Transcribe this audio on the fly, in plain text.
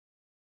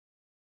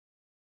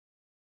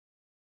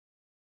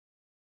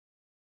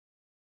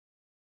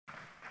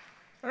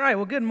All right,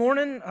 well, good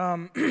morning.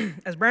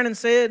 As Brandon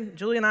said,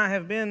 Julie and I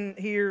have been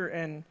here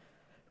and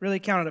really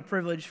counted a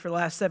privilege for the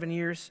last 7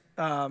 years.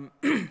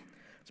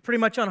 It's pretty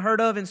much unheard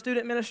of in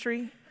student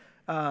ministry.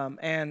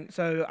 And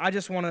so I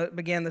just want to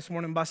begin this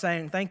morning by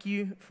saying thank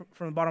you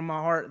from the bottom of my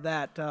heart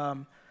that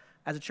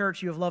as a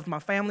church you have loved my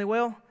family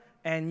well,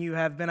 and you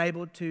have been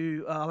able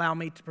to allow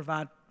me to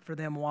provide for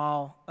them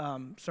while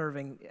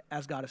serving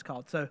as God has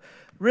called. So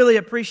really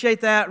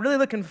appreciate that. Really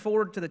looking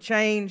forward to the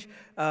change.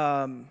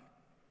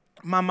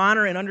 My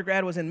minor in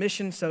undergrad was in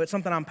missions, so it's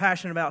something I'm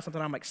passionate about, something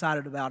I'm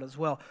excited about as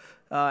well.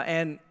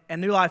 And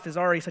New Life is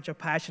already such a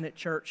passionate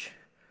church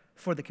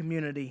for the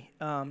community.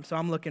 So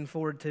I'm looking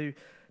forward to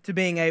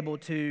being able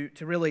to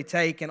really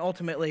take, and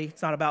ultimately,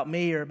 it's not about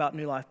me or about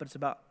New Life, but it's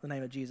about the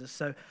name of Jesus.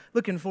 So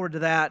looking forward to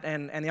that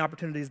and the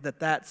opportunities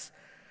that's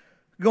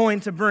going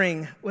to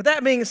bring. With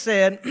that being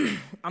said,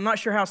 I'm not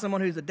sure how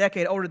someone who's a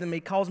decade older than me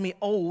calls me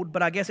old,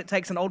 but I guess it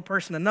takes an old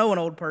person to know an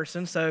old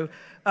person. So,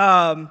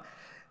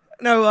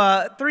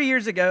 3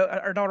 years ago,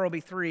 our daughter will be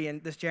 3 in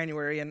this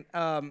January, and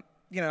I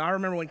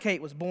remember when Kate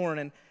was born,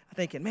 and I'm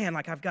thinking, man,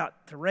 like I've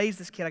got to raise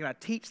this kid, I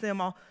got to teach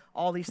them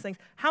all these things.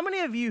 How many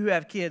of you who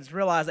have kids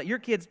realize that your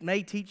kids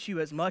may teach you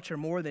as much or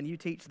more than you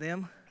teach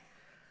them?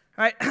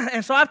 Right?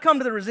 And so I've come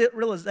to the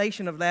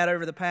realization of that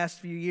over the past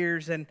few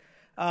years, and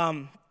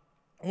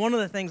one of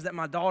the things that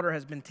my daughter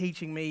has been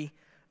teaching me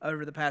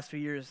over the past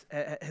few years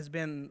has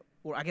been,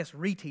 or I guess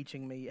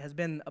reteaching me, has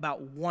been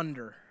about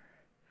wonder.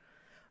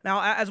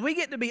 Now, as we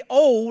get to be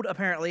old,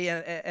 apparently,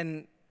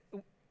 and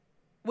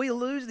we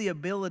lose the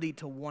ability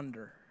to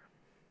wonder.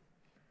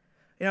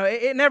 You know,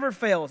 it never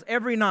fails.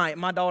 Every night,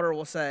 my daughter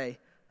will say,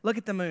 "Look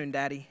at the moon,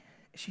 Daddy."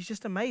 She's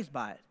just amazed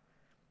by it.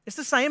 It's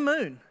the same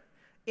moon,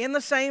 in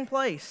the same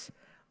place,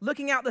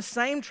 looking out the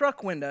same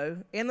truck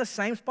window, in the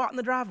same spot in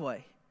the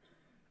driveway.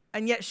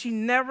 And yet she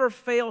never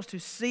fails to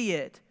see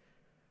it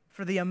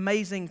for the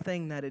amazing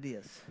thing that it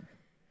is.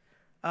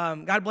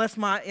 God bless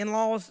my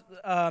in-laws.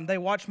 They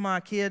watch my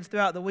kids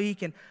throughout the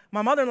week. And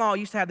my mother-in-law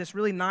used to have this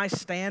really nice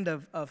stand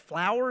of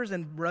flowers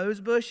and rose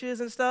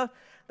bushes and stuff.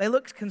 They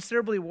look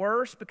considerably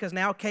worse because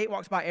now Kate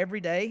walks by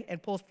every day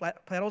and pulls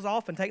petals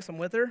off and takes them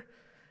with her,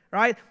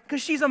 right?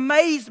 Because she's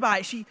amazed by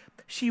it.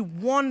 She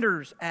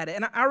wonders at it.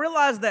 And I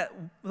realize that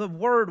the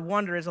word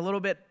wonder is a little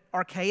bit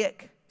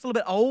archaic. It's a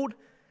little bit old.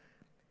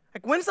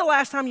 Like, when's the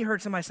last time you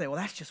heard somebody say, "Well,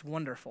 that's just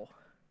wonderful"?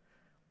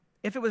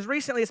 If it was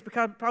recently, it's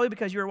probably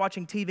because you were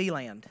watching TV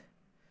Land,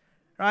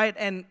 right?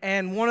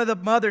 And one of the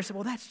mothers said,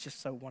 "Well, that's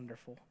just so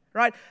wonderful,"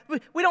 right?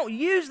 We don't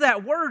use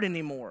that word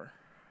anymore.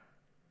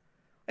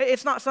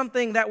 It's not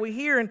something that we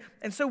hear.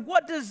 And so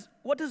what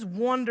does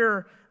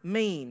wonder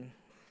mean?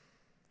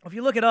 If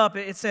you look it up,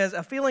 it says,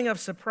 a feeling of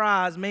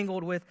surprise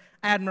mingled with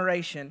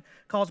admiration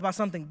caused by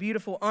something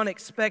beautiful,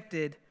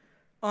 unexpected,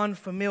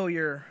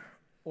 unfamiliar,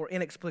 or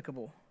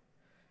inexplicable.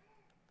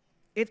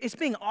 It's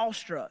being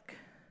awestruck.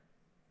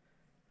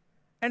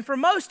 And for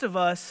most of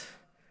us,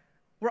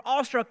 we're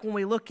awestruck when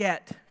we look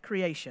at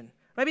creation.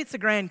 Maybe it's the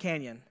Grand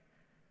Canyon.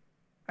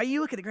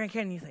 You look at the Grand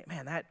Canyon and you think,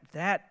 man,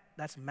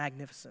 that's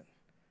magnificent.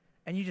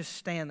 And you just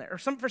stand there. Or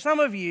for some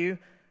of you,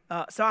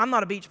 so I'm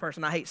not a beach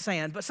person, I hate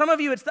sand, but some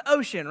of you it's the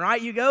ocean, right?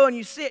 You go and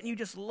you sit and you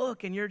just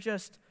look and you're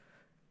just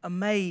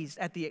amazed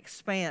at the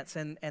expanse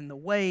and the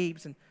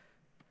waves.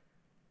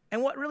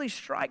 And what really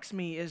strikes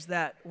me is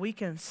that we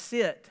can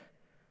sit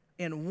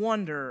in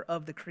wonder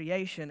of the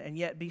creation and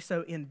yet be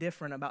so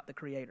indifferent about the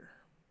Creator.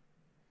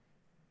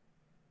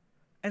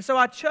 And so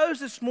I chose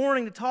this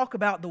morning to talk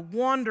about the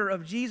wonder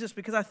of Jesus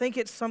because I think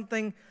it's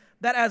something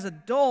that as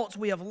adults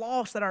we have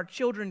lost that our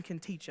children can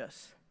teach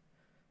us.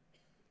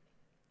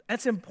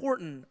 That's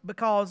important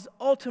because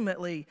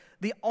ultimately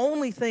the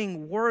only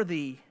thing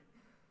worthy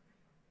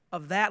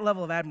of that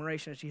level of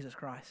admiration is Jesus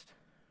Christ.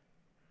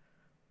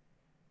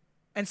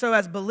 And so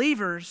as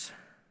believers,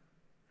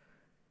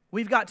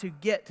 we've got to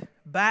get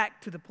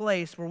back to the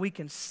place where we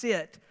can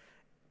sit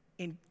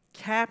in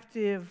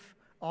captive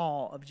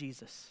awe of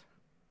Jesus.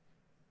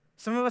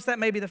 Some of us, that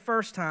may be the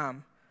first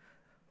time.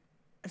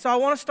 And so I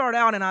want to start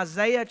out in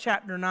Isaiah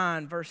chapter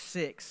 9, verse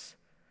 6.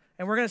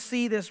 And we're going to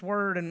see this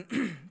word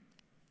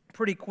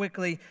pretty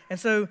quickly. And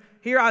so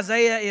here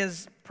Isaiah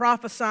is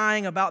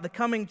prophesying about the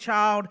coming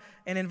child.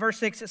 And in verse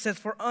 6 it says,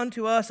 "For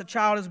unto us a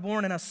child is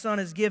born and a son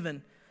is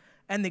given.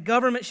 And the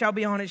government shall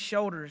be on his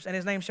shoulders. And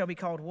his name shall be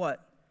called"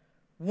 what?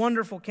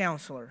 "Wonderful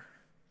Counselor,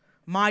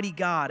 Mighty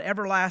God,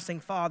 Everlasting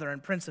Father,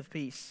 and Prince of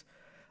Peace.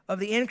 Of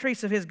the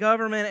increase of his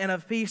government and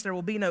of peace there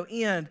will be no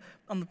end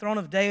on the throne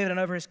of David and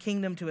over his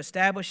kingdom, to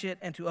establish it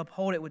and to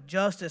uphold it with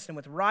justice and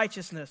with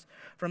righteousness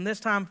from this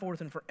time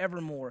forth and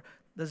forevermore.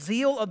 The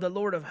zeal of the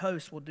Lord of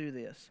hosts will do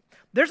this."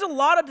 There's a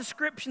lot of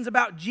descriptions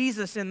about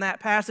Jesus in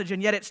that passage,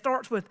 and yet it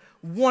starts with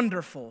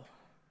wonderful.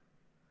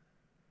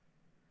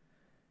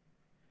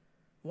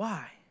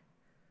 Why?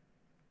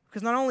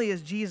 Because not only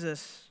is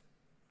Jesus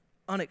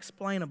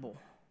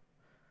unexplainable,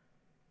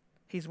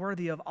 he's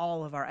worthy of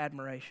all of our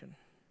admiration.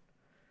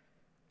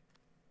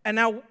 And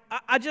now,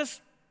 I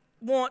just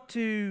want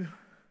to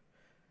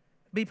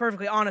be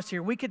perfectly honest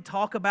here. We could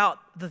talk about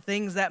the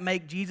things that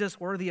make Jesus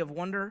worthy of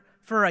wonder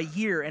for a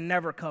year and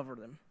never cover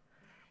them.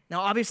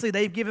 Now, obviously,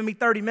 they've given me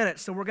 30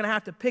 minutes, so we're going to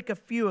have to pick a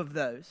few of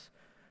those.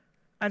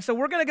 And so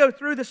we're going to go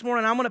through this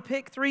morning. I'm going to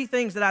pick 3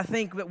 things that I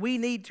think that we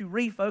need to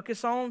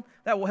refocus on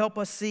that will help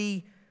us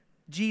see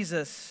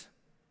Jesus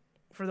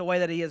for the way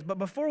that he is. But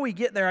before we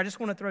get there, I just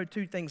want to throw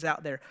 2 things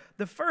out there.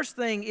 The first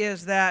thing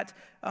is that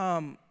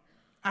I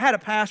had a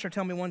pastor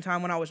tell me one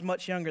time when I was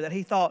much younger that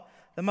he thought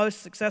the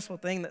most successful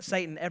thing that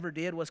Satan ever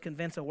did was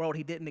convince a world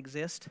he didn't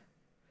exist.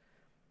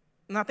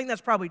 And I think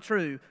that's probably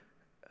true.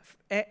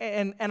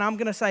 And I'm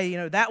going to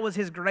say, that was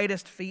his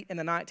greatest feat in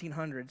the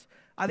 1900s.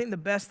 I think the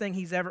best thing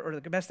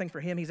the best thing for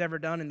him he's ever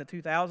done in the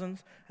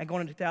 2000s and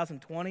going into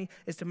 2020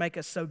 is to make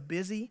us so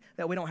busy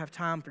that we don't have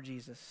time for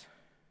Jesus.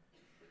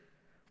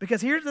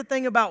 Because here's the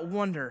thing about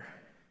wonder.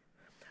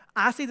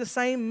 I see the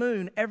same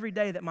moon every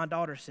day that my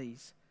daughter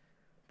sees.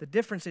 The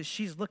difference is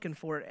she's looking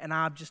for it, and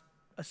I'm just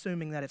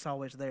assuming that it's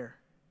always there.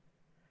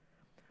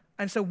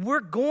 And so we're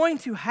going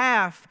to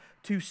have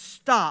to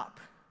stop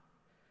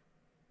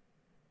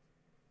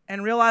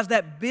and realize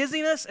that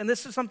busyness, and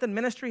this is something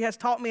ministry has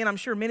taught me, and I'm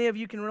sure many of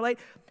you can relate,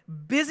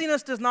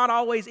 busyness does not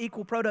always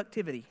equal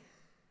productivity.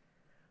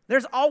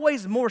 There's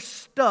always more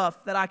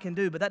stuff that I can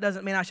do, but that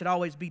doesn't mean I should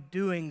always be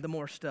doing the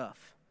more stuff.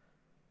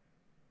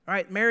 All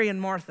right, Mary and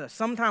Martha,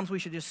 sometimes we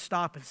should just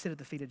stop and sit at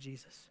the feet of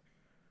Jesus.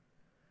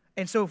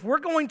 And so if we're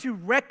going to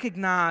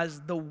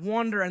recognize the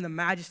wonder and the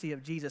majesty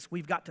of Jesus,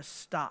 we've got to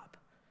stop.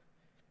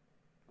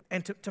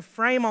 And to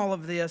frame all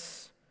of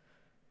this,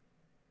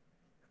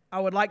 I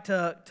would like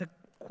to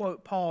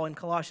quote Paul in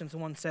Colossians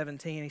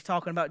 1:17. He's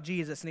talking about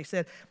Jesus, and he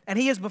said, "And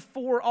he is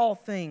before all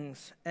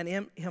things, and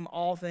in him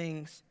all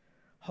things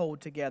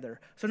hold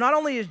together." So not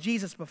only is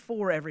Jesus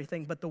before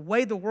everything, but the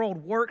way the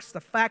world works, the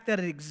fact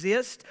that it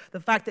exists, the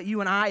fact that you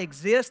and I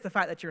exist, the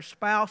fact that your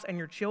spouse and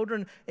your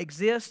children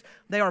exist,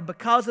 they are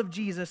because of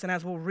Jesus, and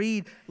as we'll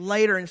read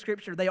later in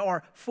Scripture, they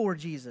are for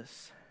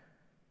Jesus.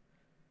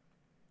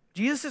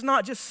 Jesus is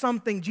not just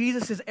something,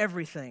 Jesus is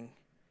everything.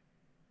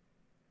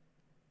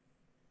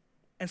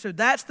 And so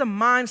that's the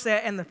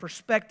mindset and the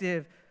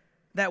perspective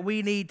that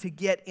we need to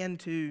get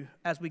into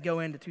as we go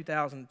into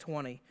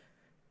 2020.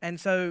 And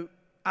so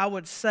I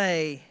would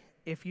say,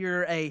 if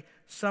you're a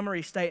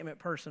summary statement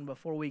person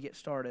before we get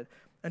started,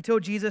 until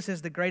Jesus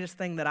is the greatest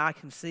thing that I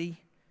can see,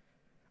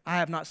 I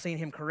have not seen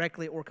him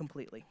correctly or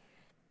completely.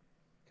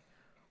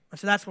 And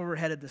so that's where we're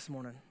headed this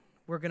morning.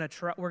 We're going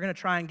to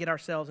try and get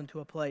ourselves into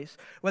a place,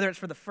 whether it's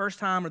for the first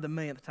time or the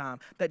millionth time,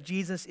 that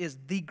Jesus is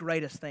the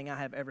greatest thing I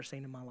have ever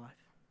seen in my life.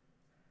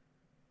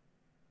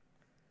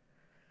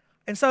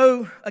 And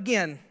so,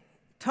 again,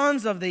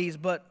 tons of these,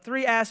 but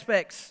 3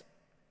 aspects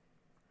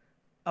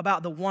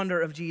about the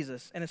wonder of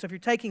Jesus. And so if you're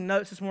taking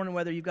notes this morning,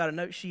 whether you've got a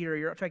note sheet or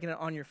you're taking it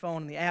on your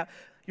phone in the app,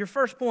 your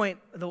first point,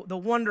 the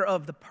wonder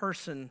of the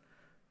person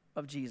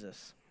of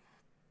Jesus.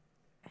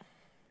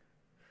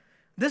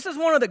 This is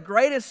one of the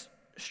greatest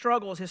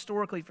struggles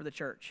historically for the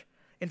church.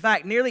 In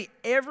fact, nearly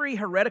every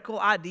heretical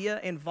idea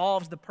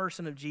involves the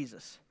person of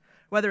Jesus,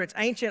 whether it's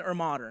ancient or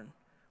modern.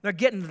 They're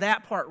getting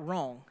that part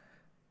wrong.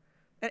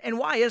 And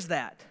why is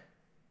that?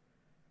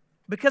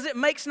 Because it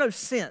makes no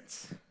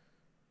sense.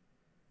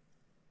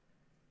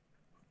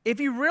 If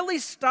you really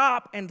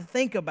stop and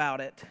think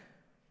about it,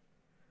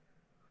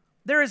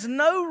 there is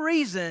no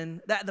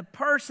reason that the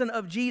person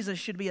of Jesus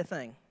should be a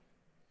thing.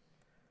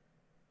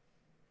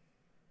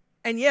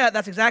 And yet,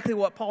 that's exactly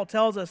what Paul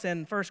tells us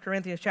in 1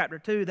 Corinthians chapter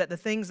 2, that the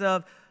things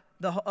of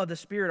the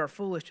Spirit are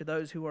foolish to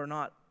those who are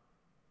not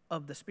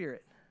of the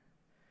Spirit.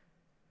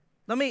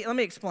 Let me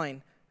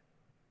explain.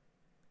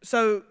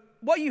 So,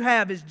 what you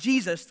have is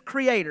Jesus,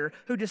 creator,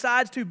 who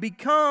decides to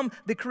become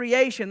the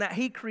creation that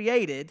he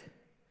created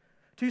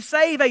to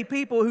save a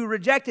people who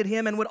rejected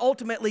him and would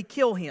ultimately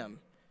kill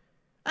him.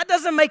 That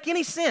doesn't make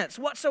any sense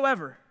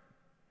whatsoever.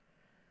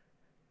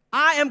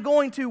 I am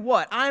going to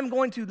what? I am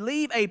going to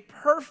leave a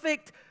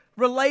perfect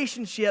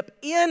relationship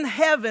in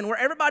heaven where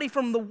everybody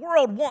from the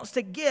world wants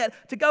to get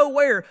to go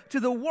where? To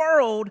the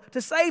world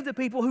to save the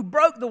people who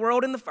broke the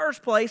world in the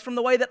first place from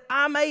the way that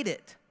I made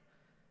it.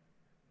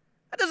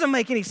 That doesn't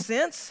make any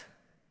sense.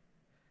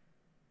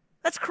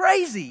 That's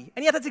crazy.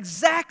 And yet that's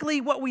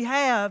exactly what we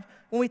have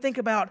when we think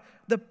about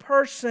the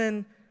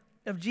person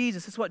of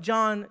Jesus. It's what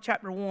John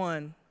chapter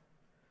 1,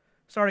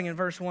 starting in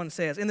verse 1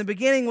 says. In the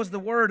beginning was the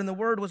Word, and the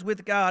Word was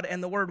with God,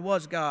 and the Word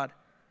was God.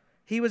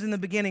 He was in the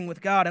beginning with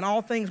God, and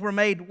all things were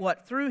made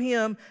what? Through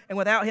him, and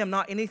without him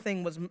not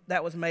anything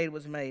that was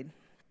made.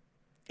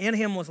 In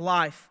him was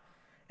life,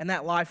 and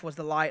that life was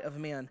the light of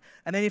men.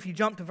 And then if you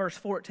jump to verse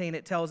 14,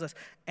 it tells us,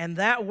 and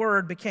that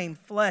Word became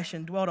flesh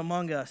and dwelt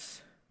among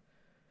us.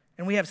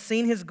 And we have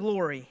seen his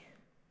glory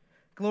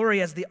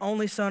as the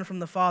only Son from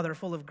the Father,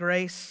 full of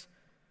grace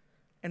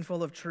and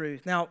full of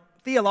truth. Now,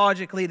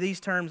 theologically, these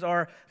terms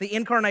are the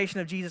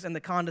incarnation of Jesus and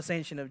the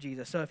condescension of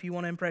Jesus. So if you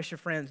want to impress your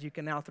friends, you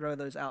can now throw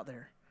those out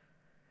there.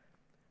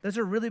 Those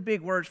are really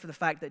big words for the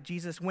fact that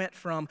Jesus went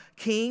from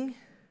king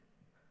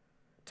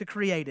to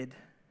created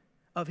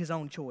of his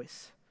own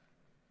choice.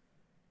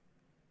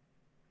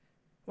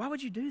 Why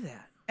would you do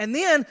that? And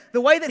then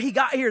the way that he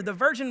got here, the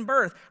virgin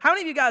birth. How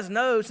many of you guys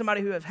know somebody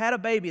who have had a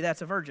baby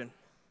that's a virgin?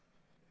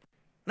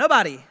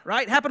 Nobody,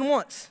 right? It happened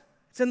once.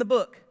 It's in the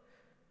book.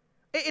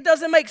 It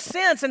doesn't make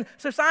sense, and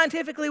so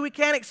scientifically we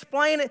can't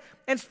explain it.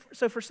 And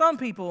so for some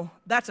people,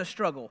 that's a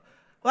struggle.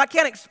 Well, I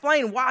can't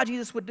explain why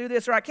Jesus would do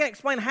this, or I can't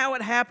explain how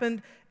it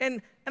happened.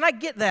 And I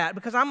get that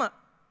because I'm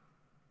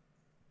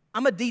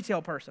a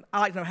detail person. I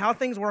like to know how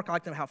things work. I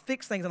like to know how to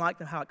fix things, and I like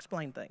to know how to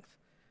explain things.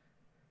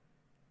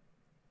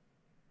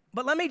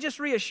 But let me just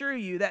reassure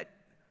you that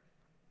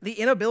the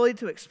inability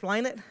to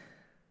explain it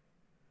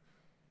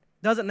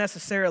doesn't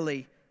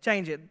necessarily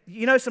change it.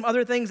 You know some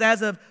other things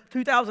as of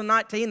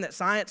 2019 that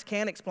science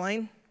can't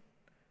explain?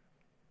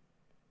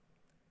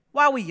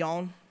 Why we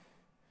yawn.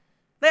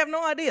 They have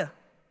no idea.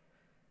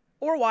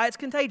 Or why it's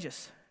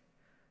contagious.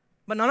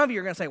 But none of you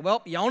are going to say,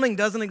 well, yawning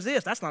doesn't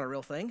exist. That's not a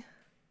real thing.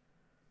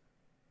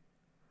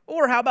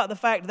 Or how about the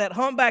fact that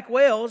humpback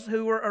whales,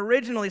 who were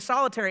originally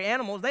solitary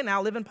animals, they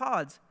now live in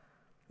pods?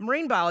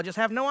 Marine biologists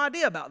have no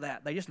idea about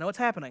that. They just know it's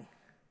happening.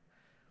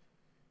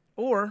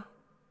 Or,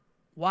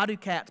 why do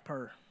cats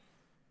purr?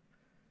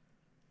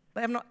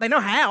 They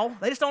know how.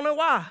 They just don't know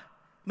why.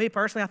 Me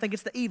personally, I think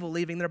it's the evil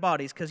leaving their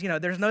bodies because,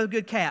 there's no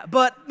good cat.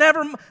 But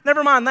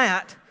never mind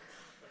that.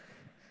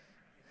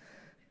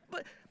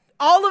 But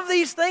all of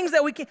these things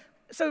that we can...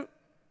 So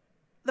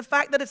the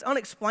fact that it's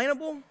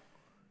unexplainable,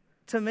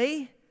 to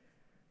me,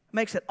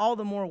 makes it all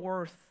the more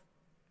worth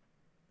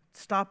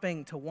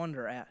stopping to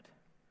wonder at.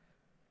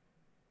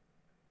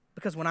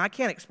 Because when I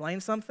can't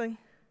explain something,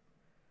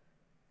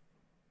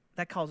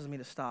 that causes me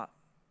to stop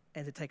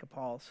and to take a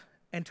pause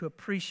and to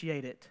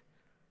appreciate it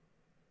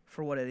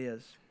for what it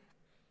is.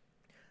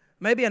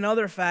 Maybe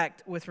another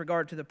fact with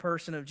regard to the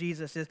person of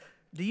Jesus is,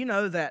 do you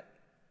know that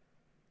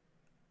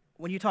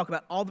when you talk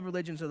about all the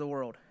religions of the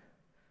world,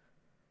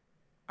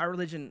 our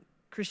religion,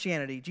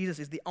 Christianity, Jesus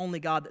is the only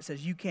God that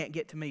says, you can't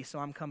get to me, so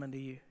I'm coming to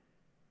you.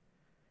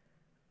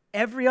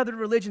 Every other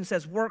religion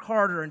says, work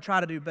harder and try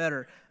to do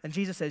better. And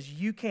Jesus says,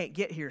 you can't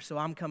get here, so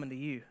I'm coming to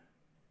you.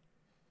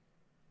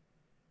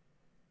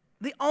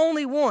 The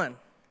only one.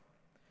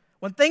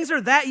 When things are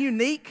that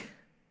unique,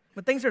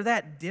 when things are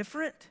that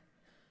different,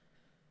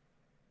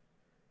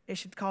 it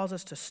should cause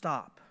us to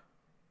stop.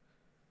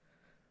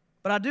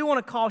 But I do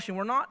want to caution,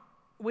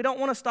 we don't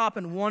want to stop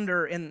and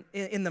wonder in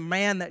the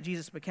man that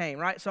Jesus became,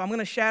 right? So I'm going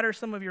to shatter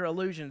some of your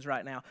illusions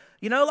right now.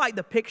 You know, like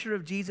the picture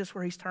of Jesus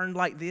where he's turned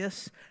like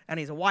this, and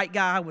he's a white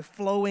guy with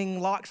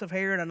flowing locks of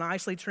hair and a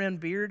nicely trimmed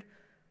beard?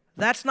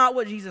 That's not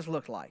what Jesus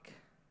looked like.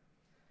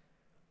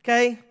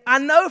 Okay? I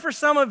know for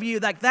some of you,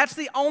 that's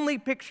the only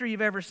picture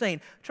you've ever seen.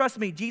 Trust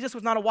me, Jesus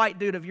was not a white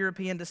dude of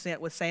European descent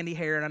with sandy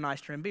hair and a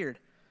nice trimmed beard.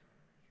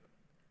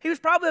 He was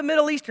probably a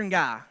Middle Eastern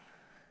guy.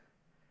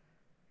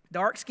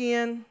 Dark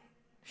skin,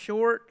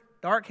 short,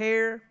 dark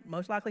hair,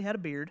 most likely had a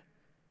beard.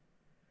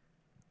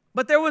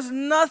 But there was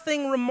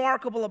nothing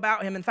remarkable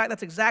about him. In fact,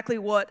 that's exactly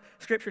what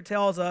Scripture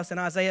tells us in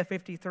Isaiah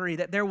 53,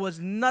 that there was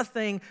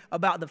nothing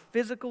about the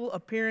physical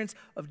appearance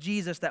of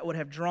Jesus that would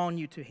have drawn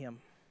you to him.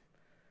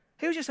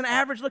 He was just an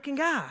average-looking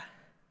guy.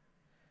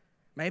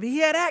 Maybe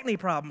he had acne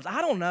problems.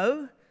 I don't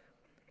know.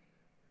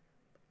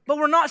 But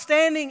we're not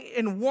standing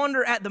in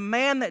wonder at the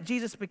man that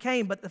Jesus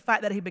became, but the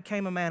fact that he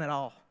became a man at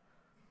all.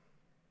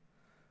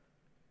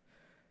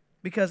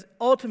 Because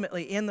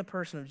ultimately, in the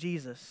person of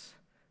Jesus,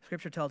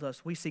 Scripture tells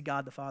us we see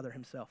God the Father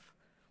himself.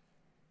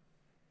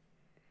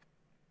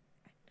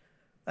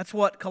 That's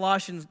what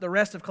the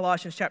rest of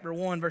Colossians chapter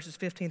 1, verses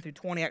 15 through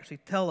 20 actually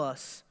tell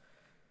us.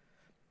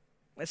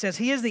 It says,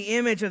 he is the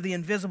image of the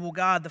invisible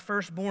God, the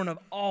firstborn of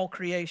all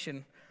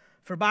creation.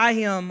 For by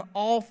him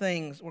all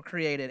things were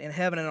created in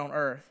heaven and on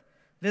earth,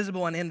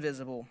 visible and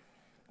invisible,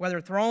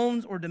 whether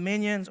thrones or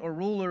dominions or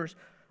rulers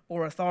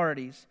or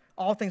authorities.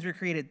 All things were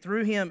created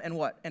through him and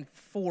what? And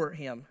for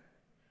him.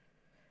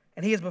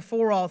 And he is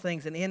before all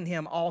things, and in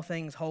him all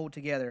things hold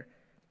together.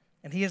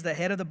 And he is the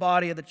head of the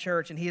body of the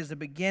church, and he is the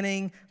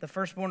beginning, the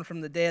firstborn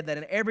from the dead, that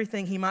in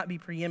everything he might be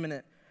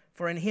preeminent.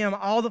 For in him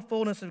all the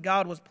fullness of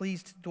God was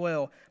pleased to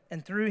dwell,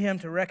 and through him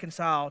to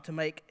reconcile, to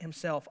make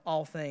himself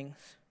all things,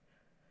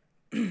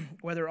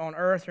 whether on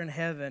earth or in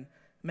heaven,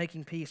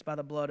 making peace by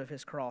the blood of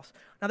his cross.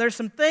 Now there's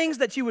some things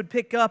that you would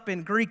pick up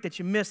in Greek that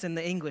you miss in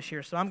the English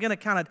here, so I'm going to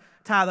kind of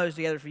tie those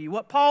together for you.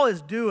 What Paul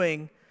is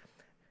doing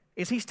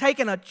is he's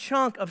taking a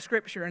chunk of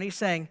Scripture and he's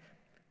saying,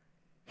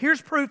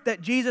 here's proof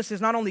that Jesus is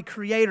not only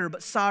creator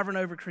but sovereign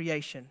over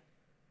creation.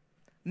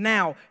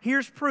 Now,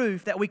 here's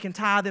proof that we can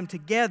tie them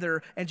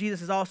together, and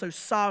Jesus is also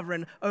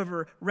sovereign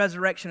over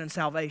resurrection and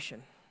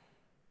salvation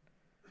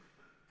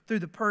through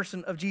the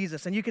person of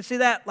Jesus. And you can see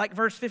that like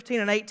verse 15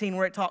 and 18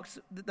 where it talks,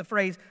 the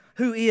phrase,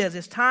 who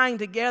is tying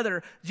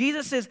together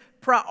Jesus'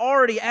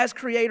 priority as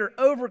creator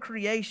over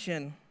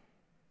creation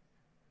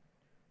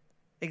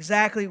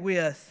exactly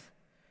with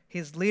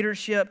his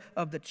leadership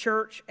of the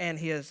church and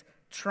his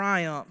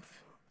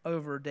triumph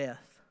over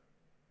death.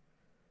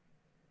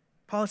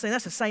 Paul is saying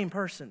that's the same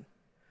person.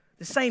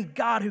 The same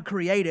God who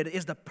created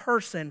is the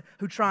person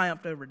who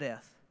triumphed over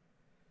death.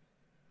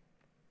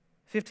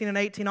 15 and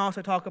 18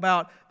 also talk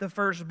about the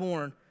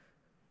firstborn.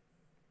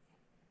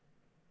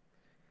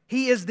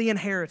 He is the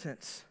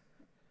inheritance.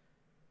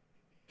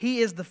 He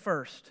is the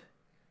first.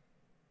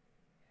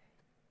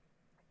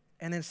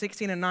 And then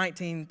 16 and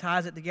 19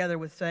 ties it together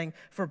with saying,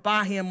 for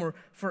by him or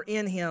for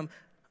in him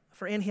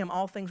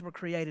all things were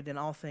created and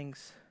all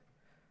things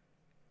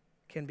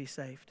can be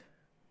saved.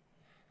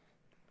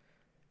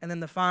 And then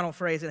the final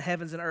phrase, in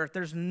heavens and earth,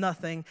 there's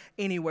nothing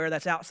anywhere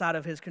that's outside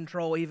of his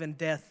control, even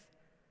death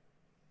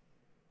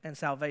and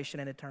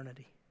salvation and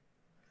eternity.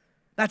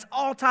 That's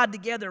all tied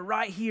together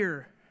right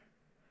here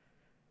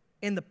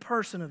in the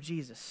person of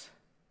Jesus.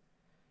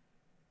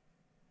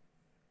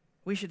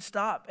 We should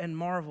stop and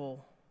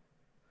marvel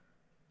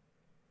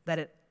that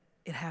it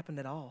happened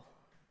at all.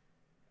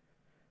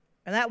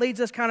 And that leads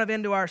us kind of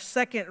into our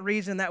second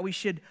reason that we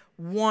should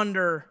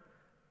wonder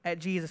at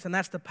Jesus, and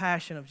that's the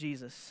passion of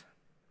Jesus.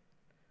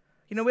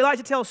 You know, we like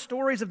to tell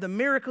stories of the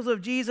miracles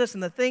of Jesus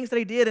and the things that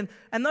he did,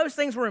 and those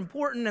things were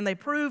important and they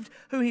proved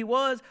who he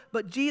was,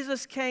 but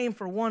Jesus came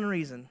for one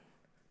reason,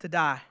 to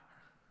die.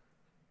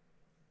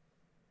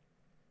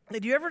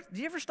 Do you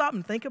ever stop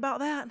and think about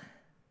that?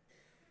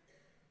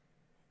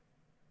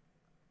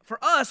 For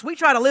us, we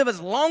try to live as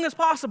long as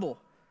possible.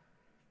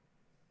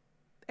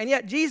 And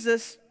yet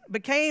Jesus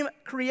became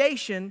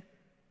creation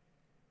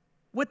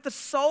with the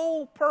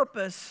sole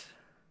purpose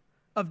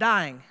of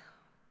dying.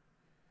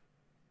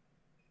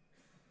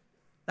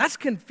 That's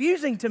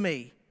confusing to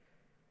me.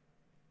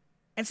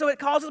 And so it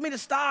causes me to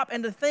stop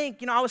and to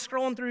think. You know, I was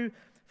scrolling through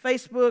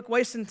Facebook,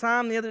 wasting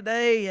time the other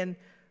day, and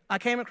I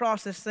came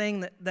across this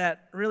thing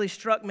that really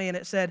struck me, and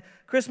it said,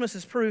 Christmas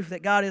is proof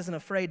that God isn't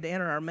afraid to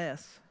enter our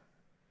mess.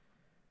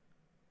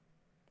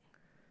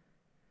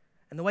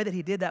 And the way that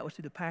he did that was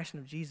through the passion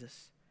of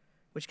Jesus,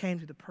 which came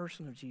through the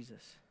person of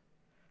Jesus.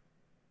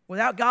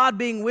 Without God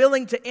being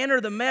willing to enter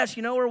the mess,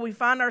 you know where we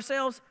find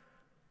ourselves?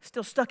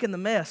 Still stuck in the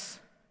mess.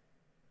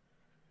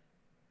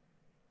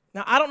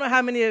 Now, I don't know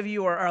how many of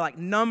you are like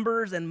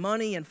numbers and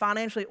money and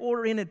financially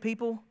oriented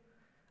people.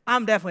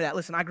 I'm definitely that.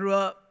 Listen, I grew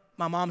up,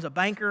 my mom's a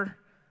banker.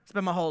 It's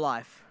been my whole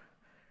life.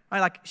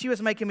 She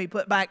was making me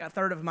put back a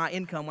third of my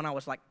income when I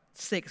was like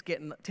 6,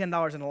 getting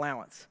 $10 in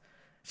allowance.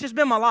 It's just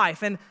been my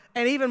life. And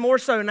even more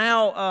so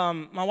now,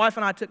 my wife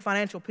and I took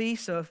Financial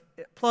Peace, so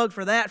plug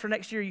for that for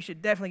next year. You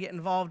should definitely get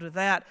involved with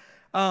that.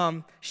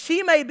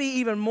 She may be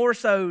even more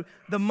so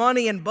the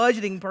money and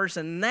budgeting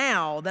person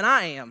now than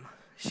I am.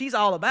 She's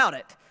all about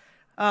it.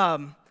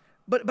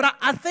 But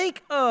I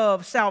think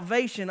of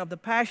salvation, of the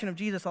passion of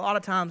Jesus, a lot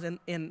of times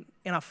in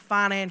a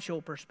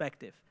financial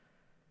perspective.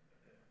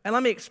 And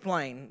let me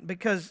explain,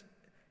 because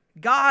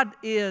God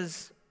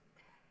is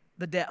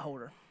the debt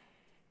holder.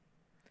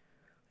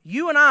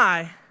 You and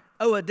I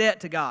owe a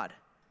debt to God,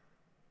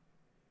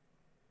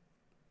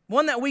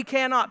 one that we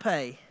cannot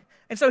pay.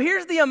 And so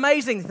here's the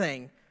amazing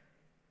thing.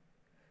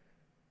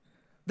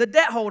 The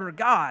debt holder,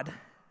 God,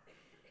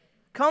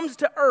 comes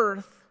to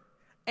earth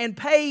and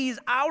pays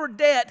our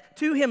debt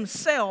to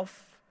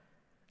himself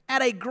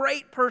at a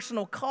great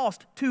personal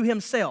cost to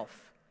himself.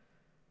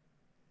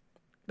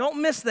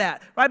 Don't miss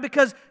that, right?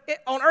 Because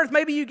on earth,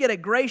 maybe you get a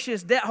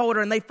gracious debt holder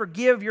and they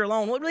forgive your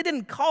loan. Well, it really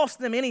didn't cost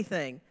them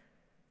anything.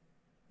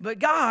 But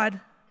God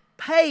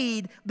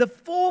paid the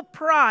full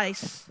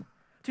price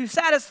to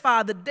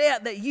satisfy the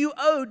debt that you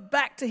owed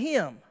back to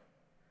him.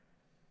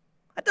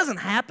 That doesn't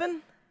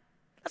happen.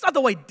 That's not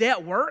the way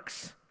debt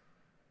works,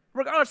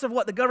 regardless of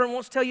what the government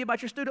wants to tell you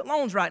about your student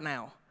loans right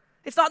now.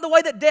 It's not the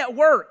way that debt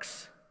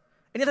works.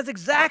 And yet that's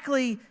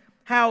exactly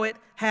how it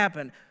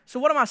happened. So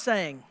what am I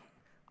saying?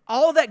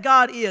 All that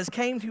God is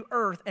came to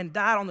earth and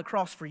died on the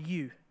cross for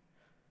you.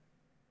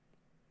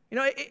 You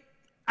know,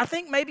 I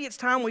think maybe it's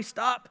time we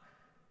stop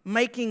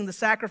making the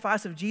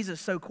sacrifice of Jesus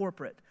so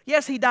corporate.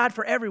 Yes, he died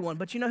for everyone,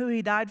 but you know who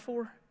he died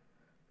for?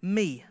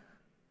 Me.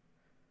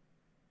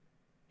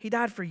 He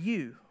died for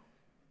you.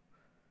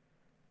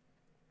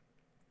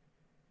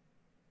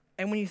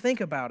 And when you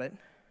think about it,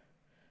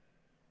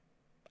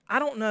 I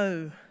don't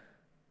know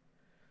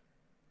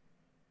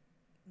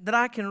that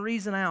I can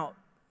reason out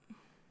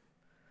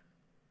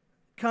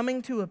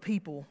coming to a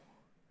people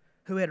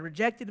who had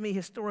rejected me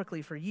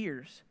historically for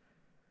years,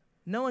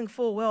 knowing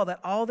full well that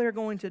all they're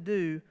going to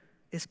do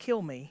is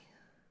kill me,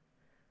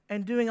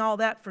 and doing all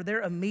that for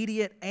their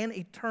immediate and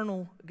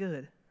eternal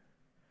good.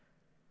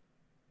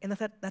 And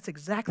that's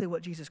exactly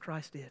what Jesus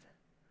Christ did.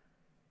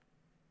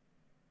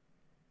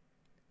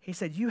 He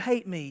said, you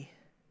hate me,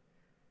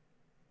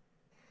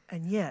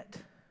 and yet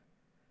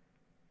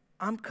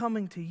I'm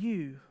coming to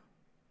you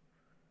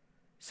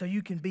so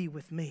you can be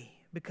with me,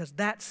 because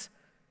that's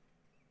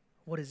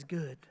what is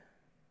good.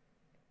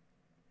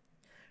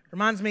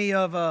 Reminds me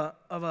of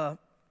a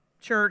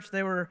church.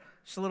 They were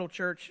just a little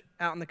church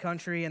out in the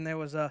country, and there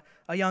was a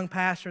young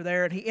pastor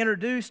there, and he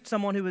introduced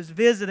someone who was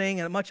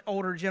visiting, a much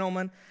older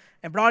gentleman,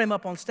 and brought him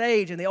up on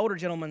stage, and the older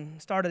gentleman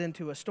started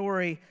into a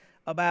story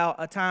about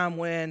a time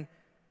when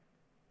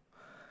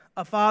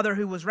a father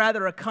who was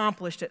rather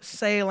accomplished at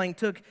sailing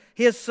took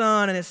his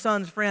son and his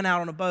son's friend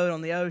out on a boat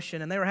on the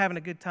ocean, and they were having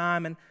a good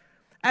time, and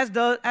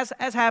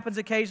as happens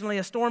occasionally,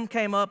 a storm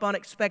came up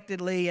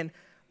unexpectedly, and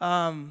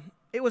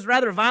it was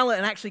rather violent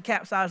and actually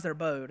capsized their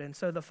boat. And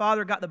so the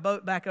father got the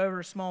boat back over,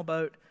 a small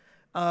boat,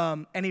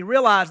 and he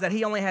realized that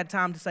he only had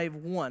time to save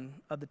one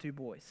of the two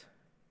boys,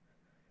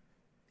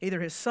 either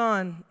his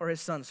son or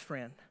his son's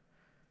friend.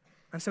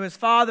 And so the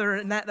father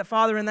in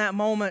that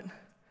moment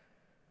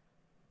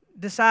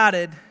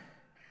decided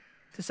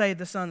to save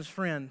the son's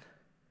friend.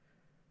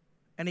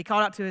 And he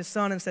called out to his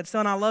son and said,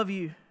 "Son, I love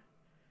you,"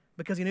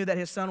 because he knew that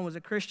his son was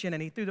a Christian.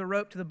 And he threw the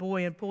rope to the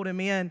boy and pulled him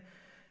in.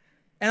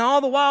 And all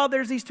the while,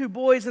 there's these two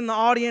boys in the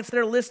audience.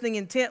 They're listening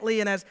intently.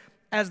 And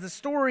as the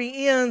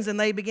story ends and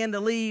they begin to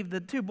leave, the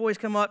two boys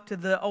come up to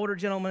the older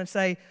gentleman and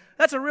say,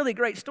 "That's a really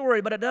great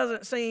story, but it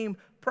doesn't seem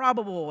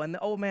probable." And the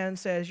old man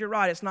says, "You're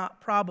right, it's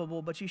not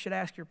probable, but you should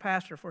ask your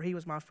pastor, for he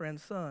was my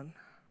friend's son."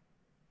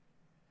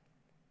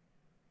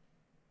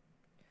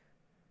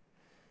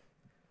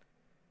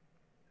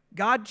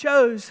 God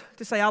chose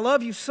to say, "I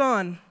love you,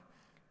 son,"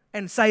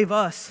 and save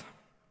us.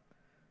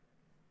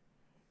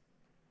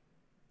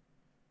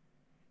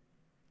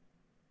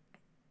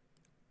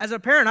 As a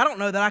parent, I don't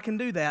know that I can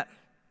do that.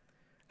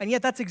 And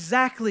yet that's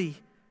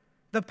exactly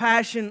the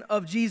passion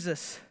of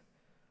Jesus.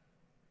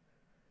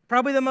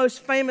 Probably the most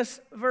famous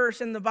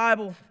verse in the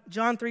Bible,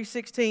 John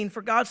 3:16,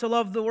 "For God so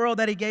loved the world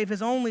that he gave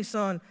his only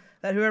Son,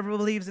 that whoever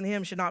believes in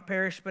him should not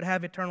perish but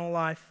have eternal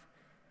life."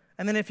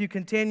 And then if you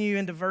continue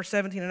into verse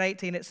 17 and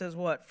 18, it says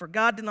what? "For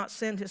God did not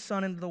send his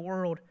Son into the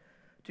world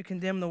to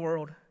condemn the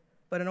world,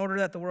 but in order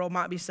that the world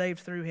might be saved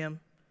through him.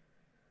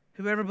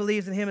 Whoever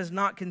believes in him is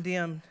not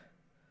condemned,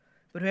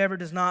 but whoever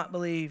does not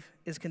believe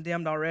is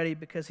condemned already,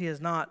 because he has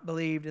not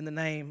believed in the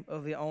name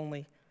of the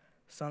only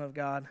Son of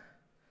God."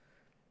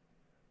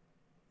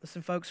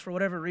 Listen, folks, for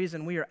whatever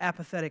reason, we are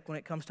apathetic when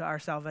it comes to our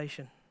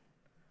salvation.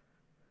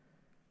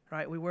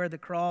 Right? We wear the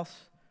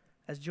cross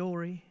as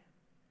jewelry.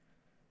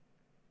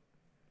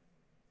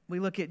 We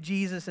look at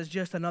Jesus as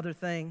just another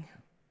thing.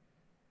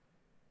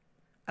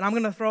 And I'm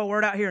going to throw a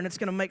word out here, and it's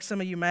going to make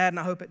some of you mad, and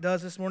I hope it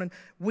does this morning.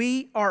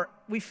 We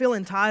feel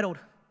entitled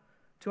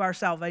to our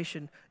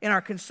salvation. In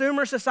our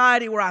consumer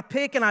society where I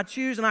pick and I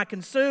choose and I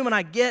consume and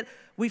I get,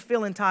 we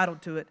feel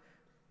entitled to it.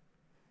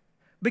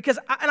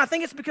 I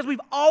think it's because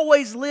we've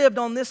always lived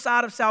on this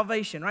side of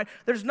salvation, right?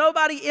 There's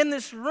nobody in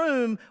this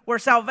room where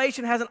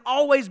salvation hasn't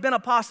always been a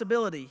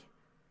possibility.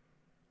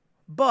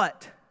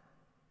 But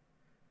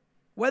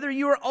whether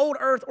you are old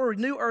earth or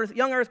new earth,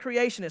 young earth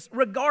creationist,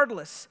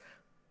 regardless,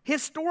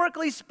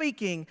 historically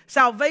speaking,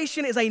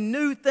 salvation is a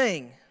new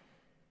thing.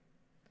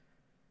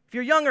 If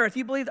you're young earth,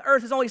 you believe the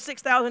earth is only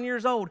 6,000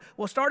 years old.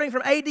 Well, starting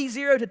from AD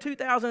 0 to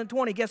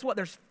 2020, guess what?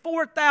 There's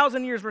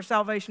 4,000 years where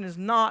salvation is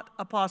not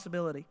a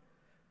possibility.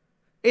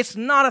 It's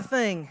not a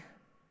thing.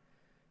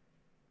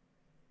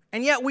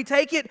 And yet we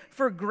take it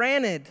for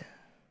granted.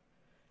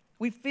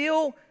 We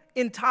feel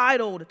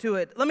entitled to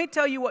it. Let me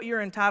tell you what you're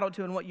entitled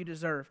to and what you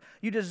deserve.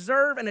 You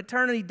deserve an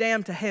eternity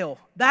damned to hell.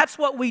 That's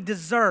what we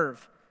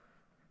deserve.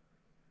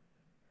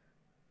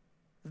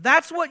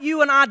 That's what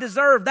you and I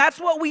deserve. That's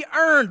what we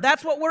earned.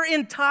 That's what we're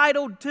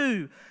entitled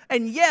to.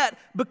 And yet,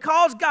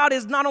 because God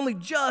is not only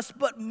just,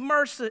 but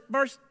merciful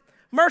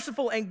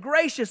and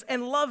gracious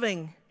and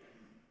loving,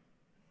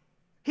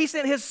 He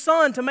sent His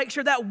Son to make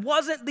sure that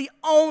wasn't the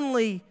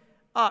only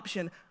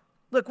option.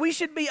 Look, we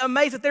should be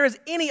amazed that there is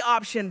any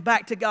option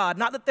back to God,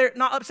 not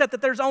upset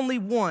that there's only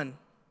one.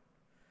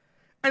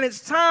 And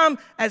it's time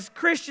as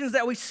Christians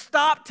that we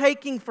stop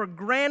taking for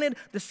granted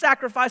the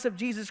sacrifice of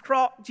Jesus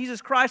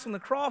Christ on the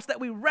cross, that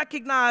we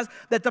recognize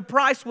that the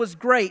price was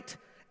great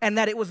and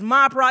that it was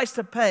my price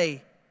to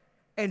pay.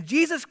 And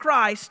Jesus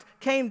Christ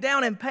came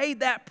down and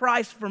paid that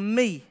price for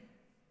me.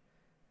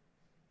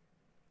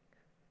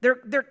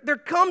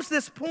 There comes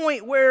this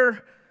point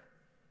where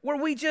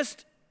we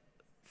just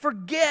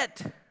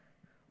forget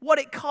what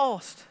it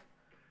cost.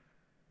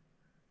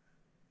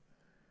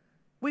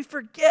 We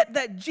forget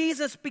that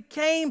Jesus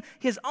became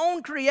His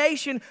own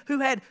creation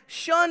who had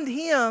shunned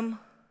Him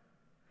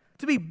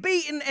to be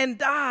beaten and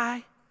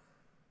die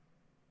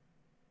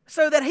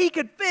so that He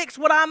could fix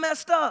what I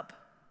messed up.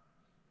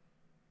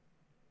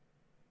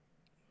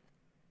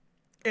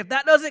 If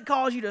that doesn't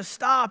cause you to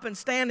stop and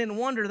stand in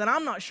wonder, then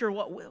I'm not sure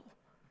what will.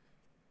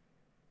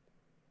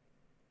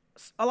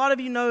 A lot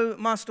of you know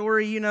my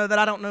story. You know that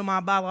I don't know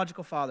my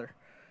biological father.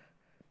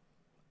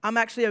 I'm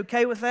actually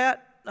okay with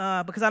that.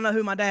 Because I know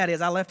who my dad is.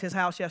 I left his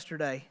house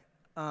yesterday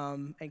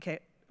and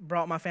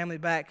brought my family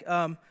back.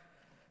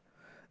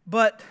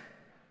 But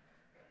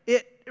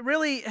it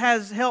really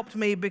has helped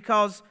me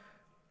because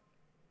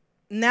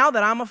now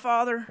that I'm a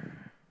father,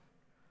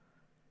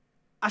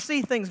 I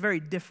see things very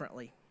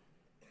differently.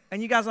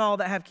 And you guys all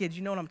that have kids,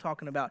 you know what I'm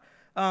talking about.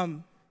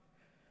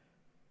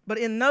 But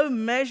in no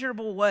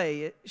measurable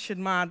way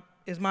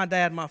is my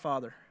dad my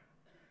father,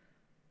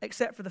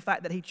 except for the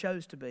fact that he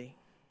chose to be.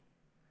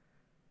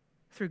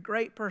 Through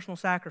great personal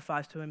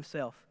sacrifice to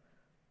Himself.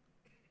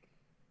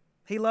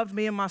 He loved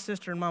me and my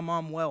sister and my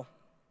mom well.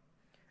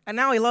 And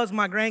now He loves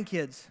my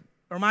grandkids,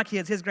 or my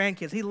kids, His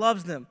grandkids. He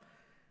loves them.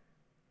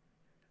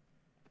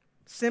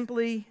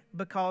 Simply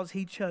because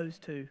He chose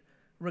to,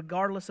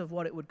 regardless of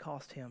what it would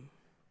cost Him.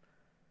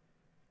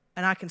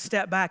 And I can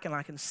step back and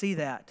I can see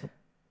that.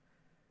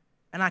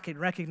 And I can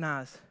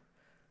recognize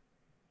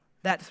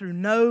that through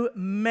no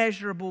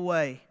measurable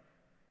way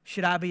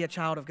should I be a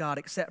child of God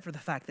except for the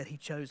fact that He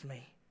chose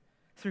me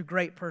through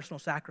great personal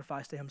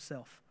sacrifice to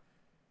Himself.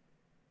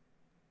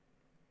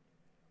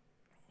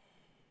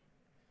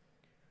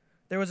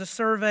 There was a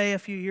survey a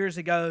few years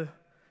ago,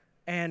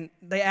 and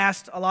they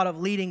asked a lot of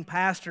leading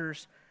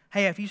pastors,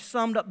 hey, if you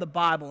summed up the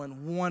Bible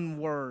in one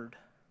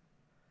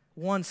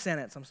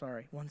sentence,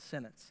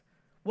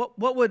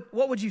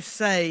 what would you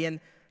say? And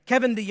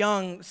Kevin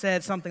DeYoung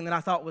said something that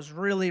I thought was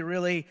really,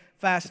 really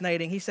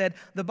fascinating. He said,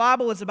 the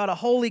Bible is about a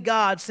holy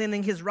God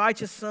sending His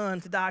righteous Son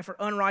to die for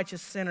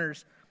unrighteous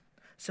sinners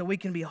so we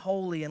can be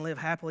holy and live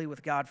happily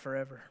with God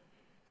forever.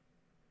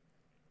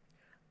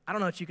 I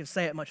don't know if you can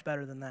say it much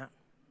better than that.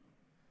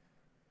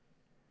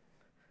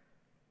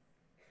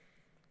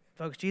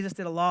 Folks, Jesus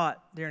did a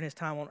lot during His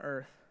time on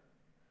earth.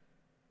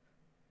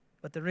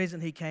 But the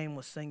reason He came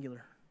was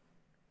singular.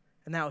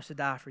 And that was to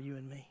die for you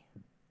and me.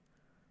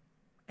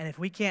 And if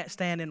we can't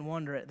stand in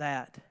wonder at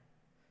that,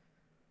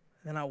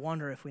 then I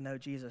wonder if we know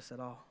Jesus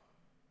at all.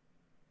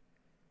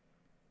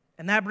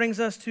 And that brings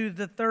us to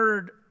the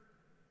third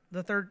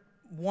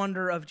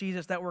wonder of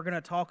Jesus that we're going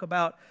to talk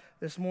about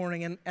this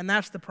morning, and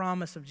that's the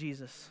promise of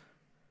Jesus.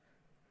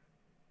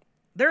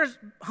 There's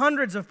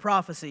hundreds of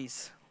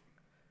prophecies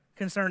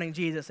concerning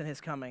Jesus and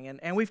His coming.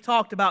 And we've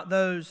talked about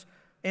those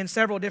in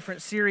several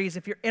different series.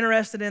 If you're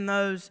interested in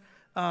those,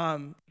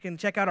 you can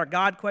check out our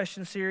God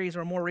Question series,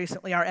 or more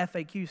recently our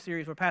FAQ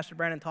series where Pastor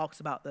Brandon talks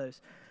about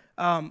those.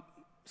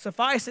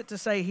 Suffice it to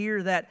say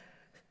here that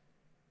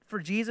for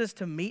Jesus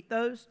to meet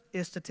those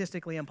is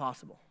statistically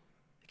impossible.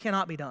 It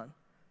cannot be done.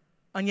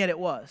 And yet it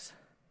was.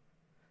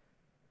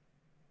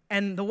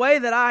 And the way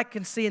that I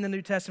can see in the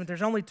New Testament,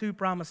 there's only 2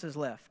 promises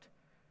left.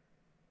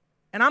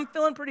 And I'm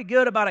feeling pretty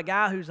good about a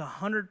guy who's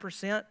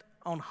 100%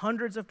 on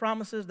hundreds of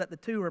promises, that the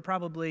 2 are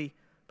probably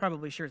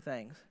sure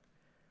things.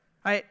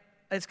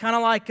 It's kind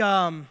of like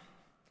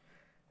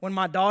when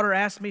my daughter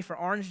asked me for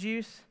orange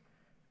juice,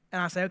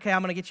 and I say, okay,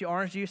 I'm going to get you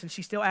orange juice, and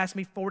she still asks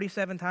me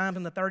 47 times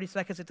in the 30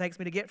 seconds it takes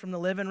me to get from the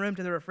living room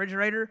to the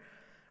refrigerator.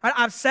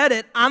 I've said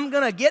it, I'm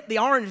going to get the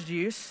orange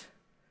juice.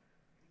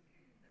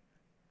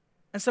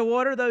 And so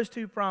what are those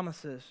 2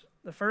 promises?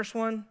 The first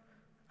one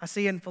I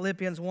see in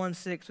Philippians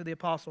 1:6 with the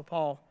Apostle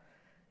Paul.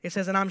 It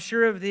says, and I'm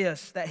sure of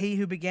this, that He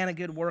who began a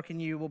good work in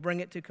you will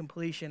bring it to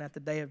completion at the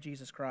day of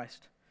Jesus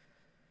Christ.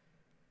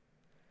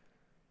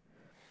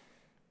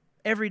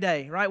 Every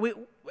day, right?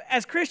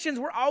 As Christians,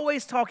 we're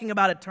always talking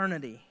about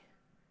eternity.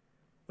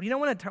 Well, you know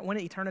when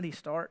eternity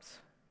starts?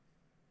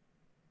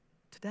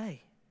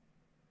 Today.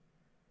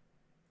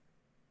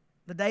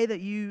 The day that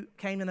you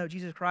came to know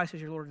Jesus Christ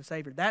as your Lord and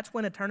Savior. That's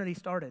when eternity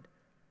started.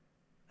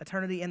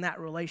 Eternity in that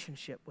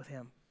relationship with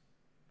Him.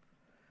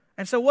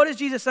 And so what is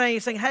Jesus saying?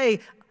 He's saying, hey,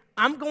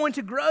 I'm going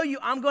to grow you.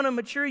 I'm going to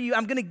mature you.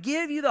 I'm going to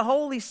give you the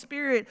Holy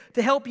Spirit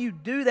to help you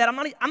do that. I'm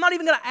not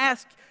even going to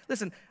ask,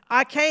 listen,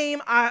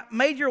 I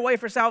made your way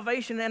for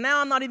salvation, and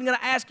now I'm not even going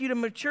to ask you to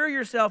mature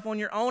yourself on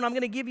your own. I'm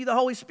going to give you the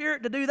Holy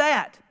Spirit to do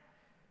that.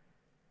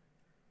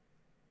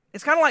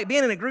 It's kind of like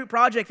being in a group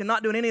project and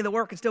not doing any of the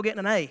work and still getting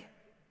an A.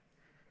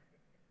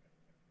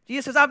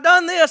 Jesus says, I've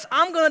done this.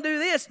 I'm going to do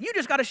this. You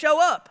just got to show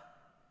up.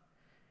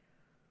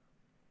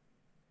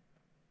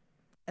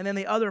 And then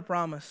the other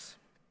promise,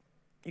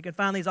 you can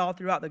find these all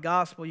throughout the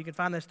gospel. You can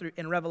find this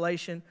in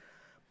Revelation.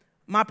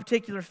 My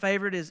particular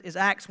favorite is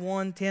Acts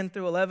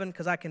 1:10-11,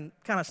 because I can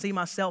kind of see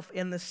myself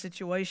in this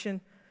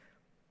situation.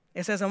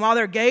 It says, and while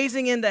they're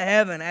gazing into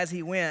heaven as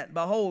He went,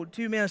 behold,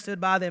 2 men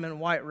stood by them in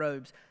white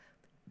robes.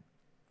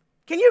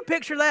 Can you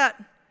picture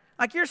that?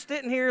 Like you're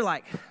sitting here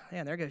like,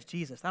 man, there goes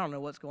Jesus. I don't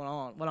know what's going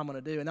on, what I'm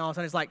going to do. And all of a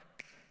sudden it's like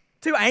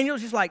 2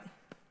 angels just like,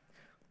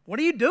 what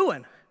are you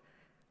doing?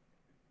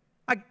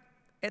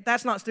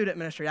 That's not student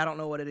ministry. I don't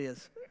know what it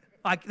is.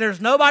 Like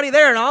there's nobody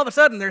there, and all of a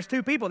sudden there's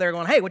 2 people there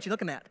going, hey, what you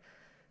looking at?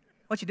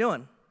 What you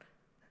doing?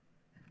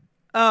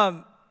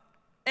 And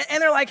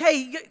they're like,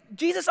 hey,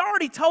 Jesus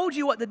already told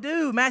you what to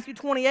do, Matthew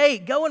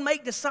 28, go and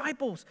make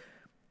disciples.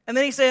 And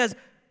then He says,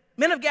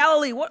 men of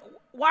Galilee,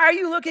 why are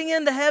you looking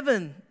into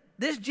heaven?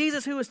 This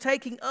Jesus who is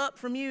taking up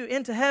from you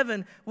into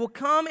heaven will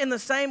come in the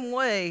same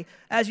way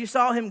as you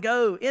saw Him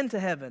go into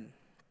heaven.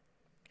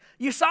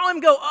 You saw Him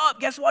go up.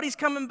 Guess what? He's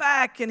coming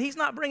back, and He's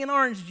not bringing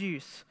orange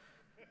juice.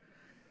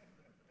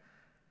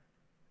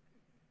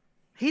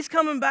 He's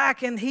coming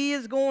back, and He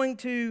is going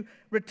to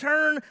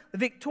return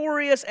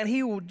victorious, and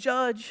He will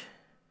judge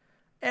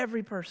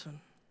every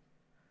person.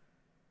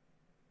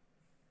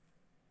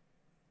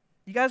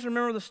 You guys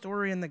remember the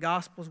story in the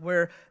Gospels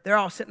where they're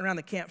all sitting around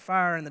the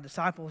campfire and the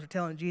disciples are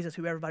telling Jesus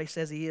who everybody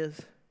says He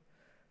is?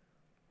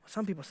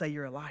 Some people say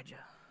you're Elijah.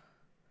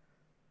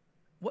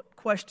 What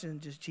question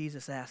does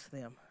Jesus ask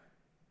them?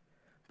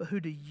 But who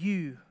do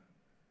you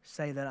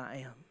say that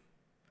I am?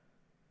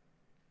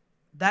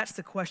 That's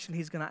the question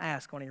He's going to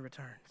ask when He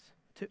returns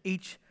to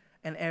each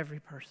and every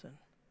person.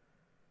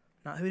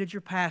 Not who did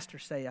your pastor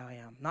say I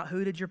am? Not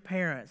who did your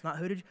parents? Not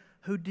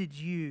who did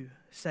you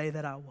say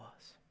that I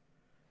was?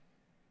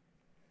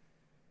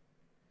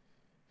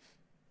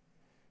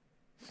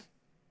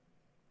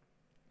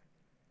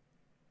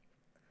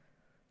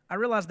 I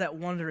realize that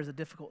wonder is a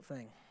difficult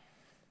thing.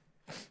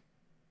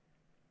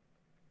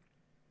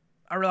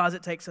 I realize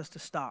it takes us to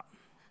stop,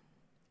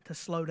 to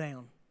slow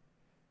down.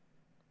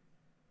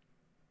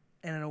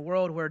 And in a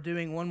world where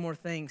doing one more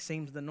thing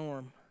seems the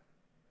norm,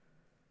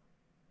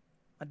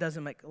 that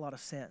doesn't make a lot of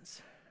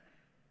sense.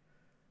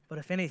 But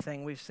if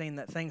anything, we've seen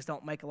that things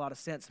don't make a lot of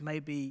sense may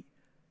be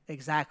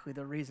exactly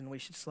the reason we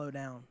should slow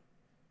down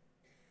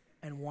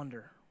and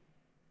wonder.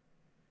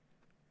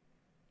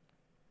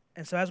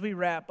 And so as we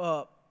wrap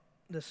up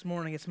this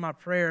morning, it's my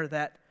prayer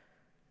that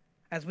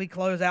as we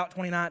close out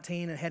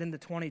 2019 and head into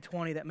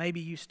 2020, that maybe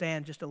you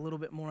stand just a little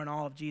bit more in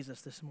awe of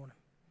Jesus this morning.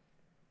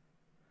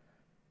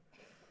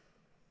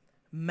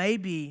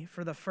 Maybe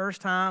for the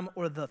first time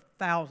or the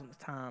 1,000th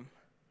time,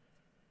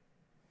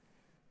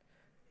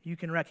 you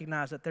can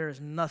recognize that there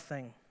is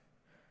nothing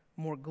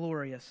more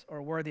glorious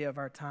or worthy of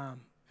our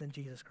time than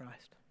Jesus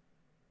Christ.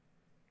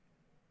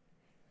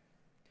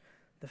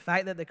 The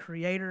fact that the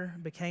Creator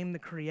became the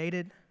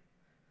created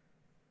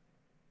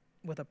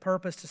with a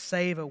purpose to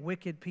save a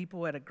wicked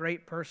people at a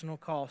great personal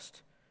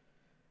cost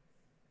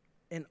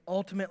and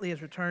ultimately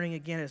is returning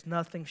again is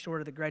nothing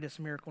short of the greatest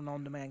miracle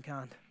known to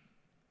mankind.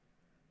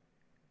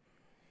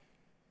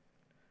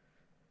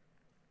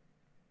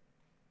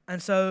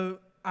 And so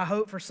I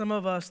hope for some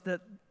of us that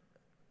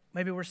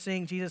maybe we're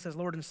seeing Jesus as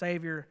Lord and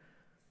Savior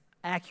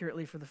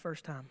accurately for the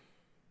first time.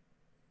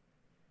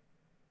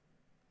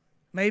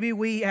 Maybe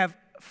we have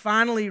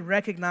finally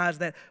recognized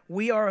that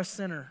we are a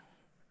sinner,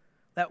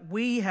 that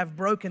we have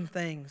broken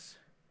things,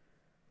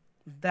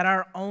 that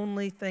our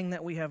only thing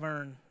that we have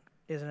earned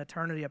is an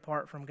eternity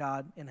apart from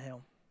God in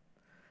hell.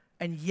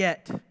 And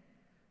yet,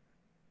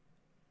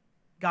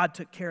 God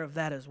took care of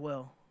that as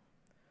well.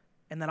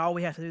 And that all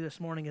we have to do this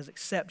morning is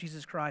accept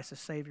Jesus Christ as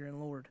Savior and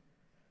Lord.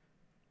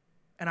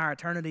 And our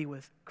eternity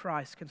with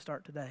Christ can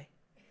start today.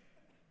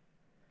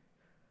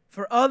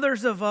 For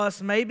others of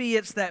us, maybe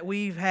it's that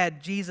we've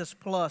had Jesus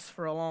plus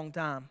for a long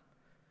time.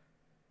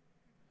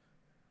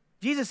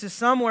 Jesus is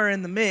somewhere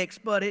in the mix,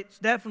 but it's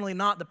definitely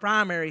not the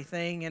primary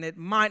thing, and it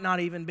might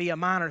not even be a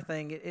minor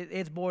thing.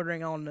 It's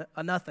bordering on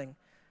a nothing.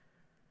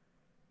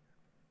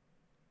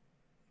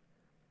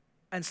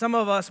 And some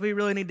of us, we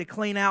really need to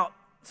clean out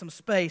some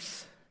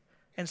space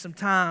and some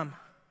time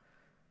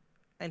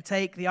and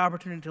take the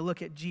opportunity to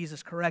look at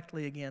Jesus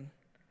correctly again.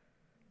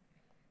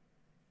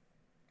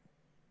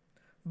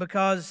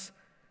 Because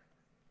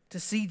to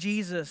see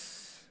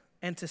Jesus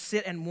and to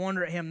sit and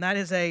wonder at Him, that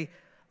is a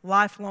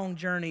lifelong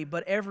journey,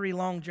 but every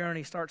long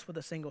journey starts with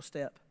a single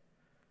step.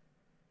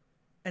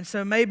 And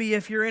so maybe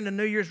if you're into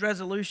New Year's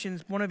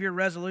resolutions, one of your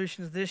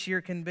resolutions this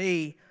year can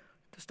be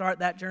to start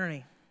that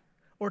journey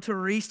or to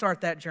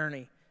restart that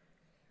journey.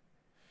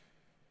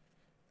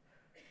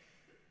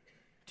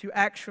 To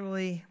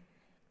actually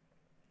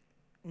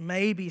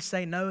maybe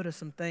say no to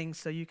some things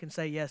so you can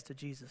say yes to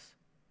Jesus.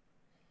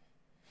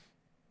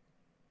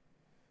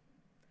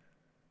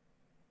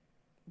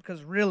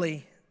 Because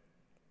really,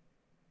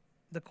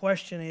 the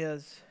question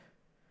is,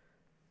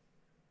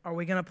 are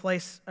we going to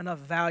place enough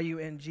value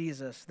in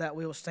Jesus that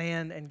we will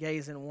stand and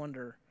gaze in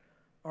wonder?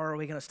 Or are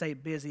we going to stay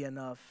busy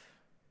enough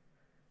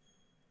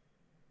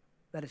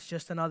that it's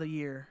just another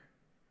year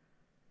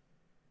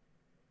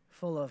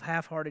full of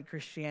half-hearted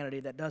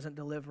Christianity that doesn't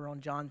deliver on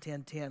John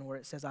 10:10, where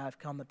it says, I have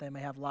come that they may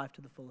have life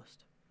to the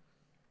fullest?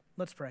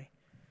 Let's pray.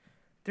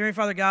 Dear Heavenly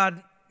Father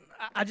God,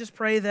 I just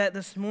pray that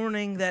this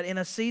morning, that in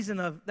a season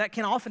of that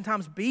can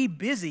oftentimes be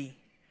busy,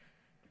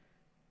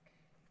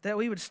 that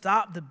we would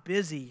stop the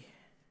busy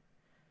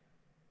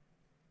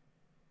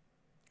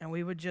and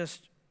we would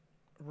just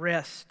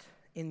rest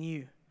in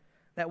You,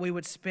 that we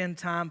would spend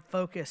time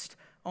focused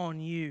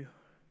on You.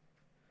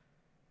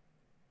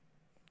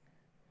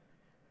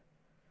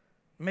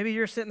 Maybe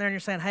you're sitting there and you're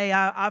saying, hey,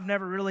 I've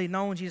never really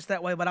known Jesus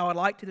that way, but I would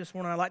like to this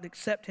morning. I'd like to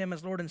accept Him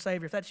as Lord and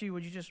Savior. If that's you,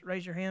 would you just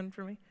raise your hand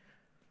for me?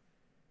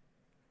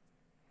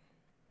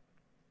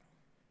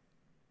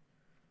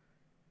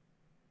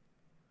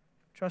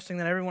 Trusting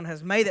that everyone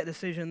has made that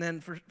decision, then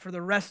for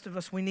the rest of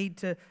us, we need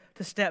to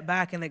step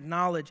back and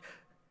acknowledge,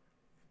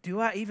 do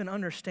I even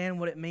understand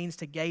what it means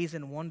to gaze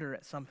and wonder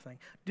at something?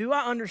 Do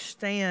I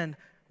understand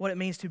what it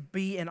means to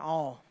be in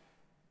awe?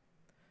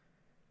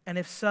 And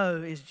if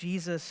so, is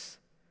Jesus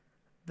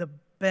the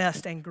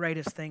best and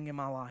greatest thing in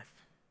my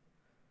life?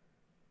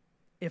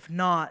 If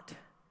not,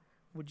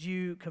 would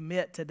you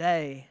commit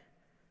today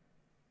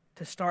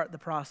to start the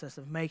process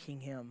of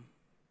making Him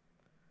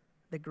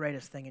the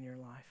greatest thing in your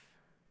life?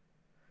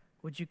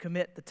 Would you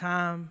commit the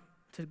time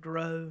to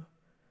grow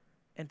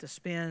and to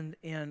spend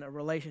in a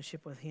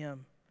relationship with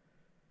Him?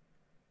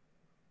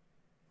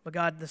 But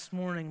God, this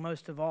morning,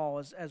 most of all,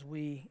 as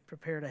we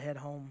prepare to head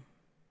home,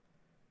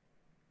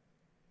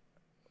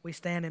 we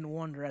stand in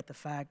wonder at the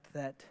fact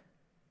that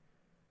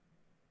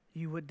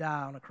You would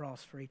die on a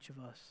cross for each of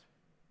us.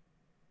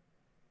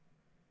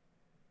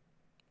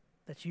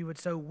 That You would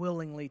so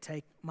willingly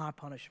take my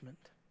punishment.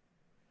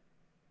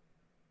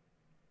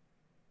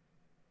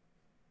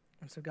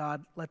 And so,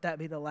 God, let that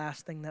be the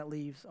last thing that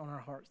leaves on our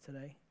hearts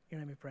today. In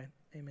your name we pray.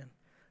 Amen.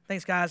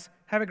 Thanks, guys.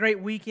 Have a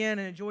great weekend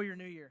and enjoy your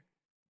new year.